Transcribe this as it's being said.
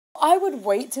I would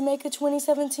wait to make a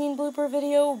 2017 blooper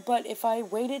video, but if I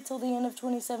waited till the end of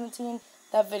 2017,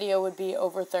 that video would be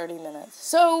over 30 minutes.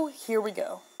 So, here we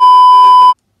go.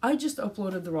 I just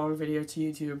uploaded the wrong video to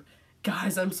YouTube.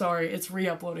 Guys, I'm sorry, it's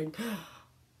re-uploading.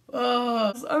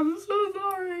 I'm so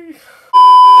sorry.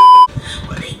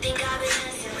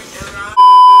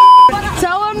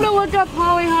 Tell him to look up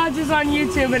Holly Hodges on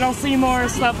YouTube and I'll see more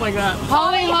stuff like that.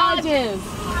 Holly Hodges!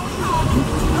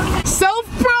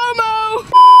 Self-promo!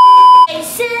 Hey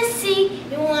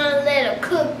sissy, you want a little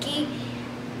cookie?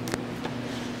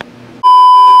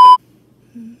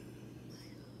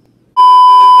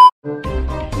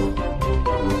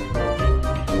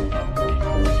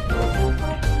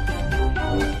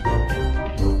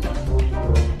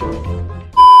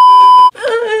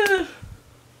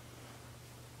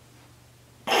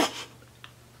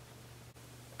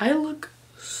 I look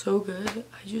so good.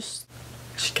 Just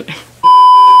kidding.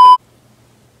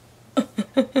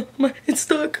 It's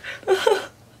stuck.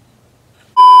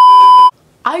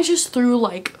 I just threw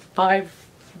like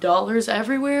 $5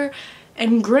 everywhere,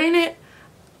 and granted,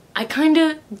 I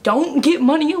kinda don't get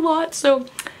money a lot, so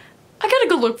I gotta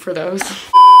go look for those.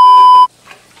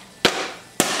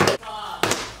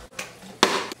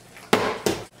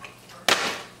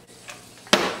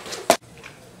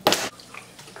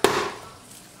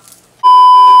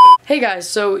 Hey guys,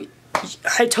 so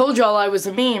I told y'all I was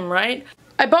a meme, right?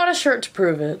 I bought a shirt to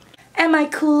prove it. Am I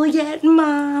cool yet,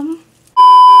 Mom?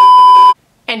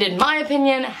 And in my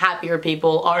opinion, happier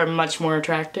people are much more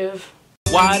attractive.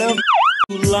 Why the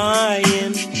you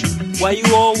lying? Why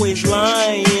you always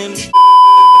lying?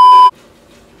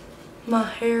 My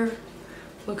hair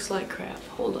looks like crap.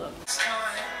 Hold up.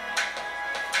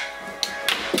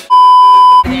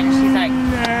 And she's like,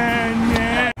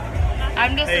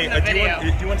 I'm just in the video.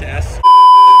 Do you want to ask?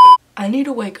 I need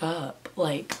to wake up.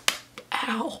 Like,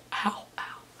 ow, ow,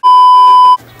 ow.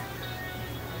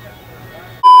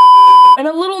 And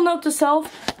a little note to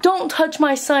self, don't touch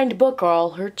my signed book or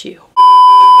I'll hurt you.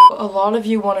 A lot of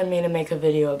you wanted me to make a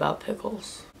video about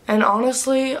pickles. And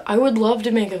honestly, I would love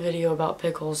to make a video about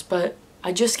pickles, but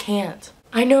I just can't.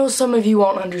 I know some of you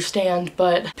won't understand,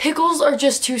 but pickles are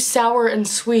just too sour and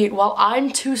sweet while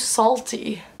I'm too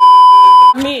salty.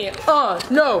 Me,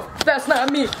 no, that's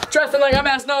not me. Dressing like a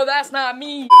mess, no, that's not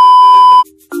me.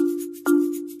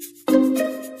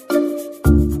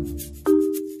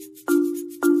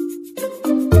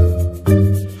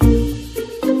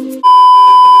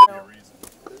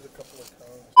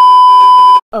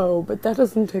 Oh, but that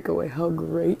doesn't take away how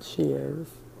great she is.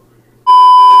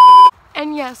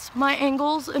 And yes, my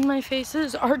angles and my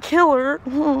faces are killer.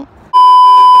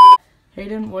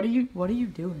 Hayden, what are you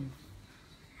doing?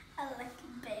 I like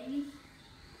it, baby.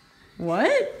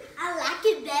 What? I like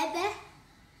it,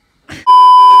 baby.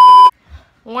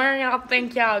 Where y'all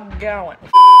think y'all going?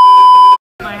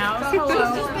 My house?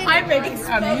 Hello. I'm making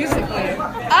a music video.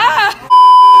 Ah!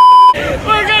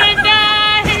 We're gonna die!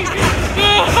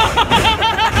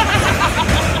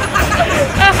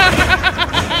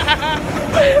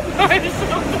 I'm so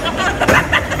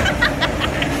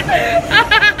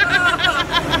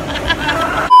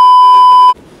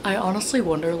I honestly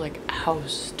wonder like how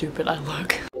stupid I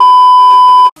look.